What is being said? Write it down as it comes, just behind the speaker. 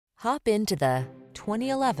Hop into the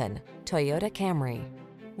 2011 Toyota Camry.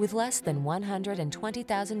 With less than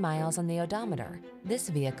 120,000 miles on the odometer, this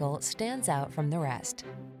vehicle stands out from the rest.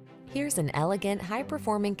 Here's an elegant,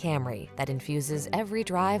 high-performing Camry that infuses every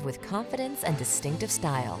drive with confidence and distinctive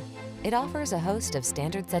style. It offers a host of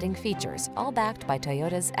standard-setting features, all backed by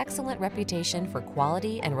Toyota's excellent reputation for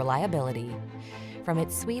quality and reliability. From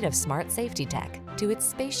its suite of smart safety tech, to its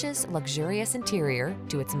spacious, luxurious interior,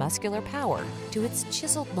 to its muscular power, to its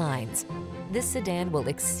chiseled lines, this sedan will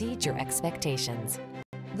exceed your expectations.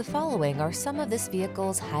 The following are some of this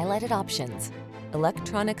vehicle's highlighted options: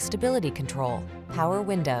 electronic stability control, power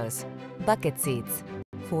windows, bucket seats,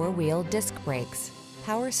 four-wheel disc brakes,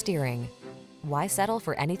 power steering. Why settle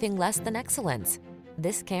for anything less than excellence?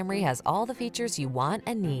 This Camry has all the features you want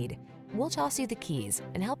and need. We'll toss you the keys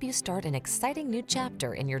and help you start an exciting new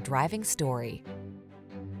chapter in your driving story.